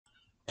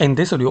In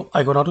this video,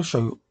 I'm going to show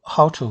you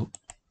how to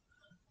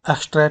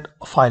extract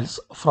files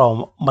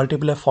from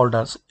multiple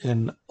folders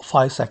in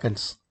 5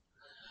 seconds.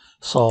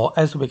 So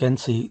as we can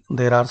see,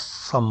 there are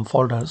some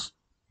folders,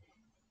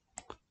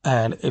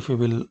 and if you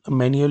will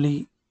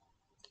manually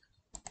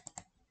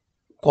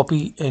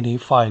copy any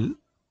file,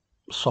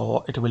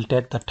 so it will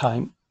take the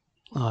time.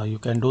 You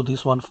can do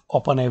this one,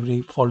 open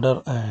every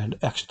folder and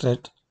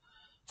extract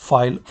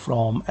file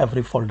from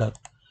every folder.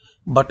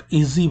 But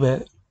easy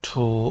way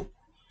to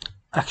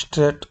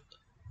extract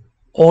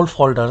all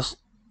folders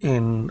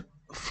in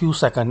few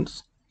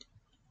seconds,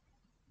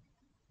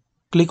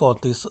 click on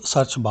this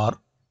search bar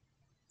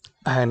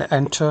and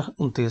enter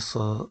this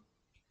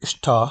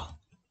star.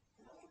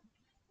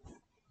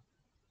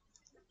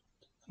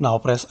 Now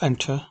press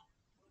enter.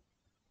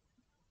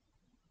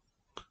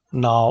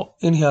 Now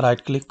in here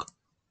right click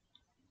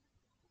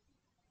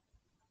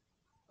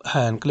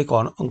and click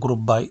on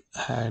group by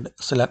and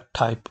select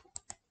type.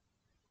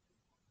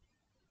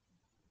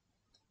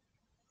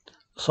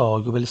 So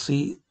you will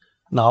see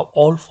now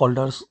all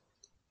folders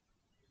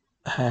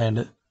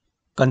and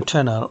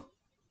container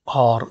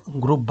are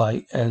grouped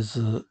by as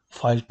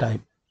file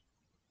type.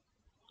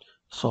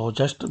 So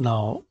just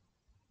now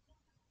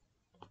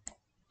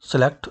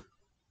select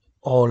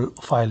all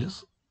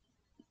files,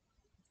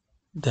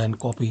 then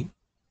copy.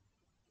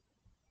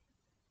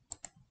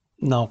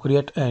 Now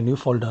create a new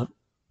folder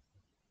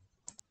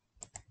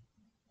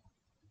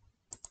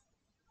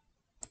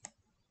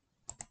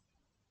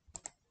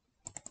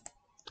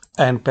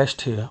and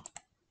paste here.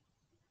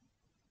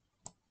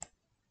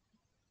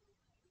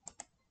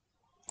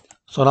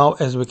 So now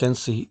as we can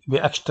see, we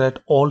extract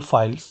all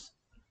files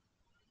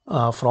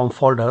from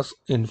folders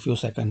in few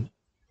seconds.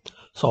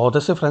 So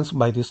this is friends,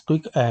 by this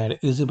quick and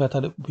easy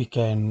method we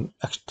can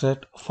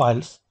extract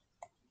files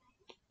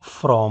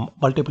from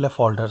multiple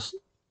folders.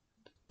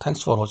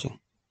 Thanks for watching.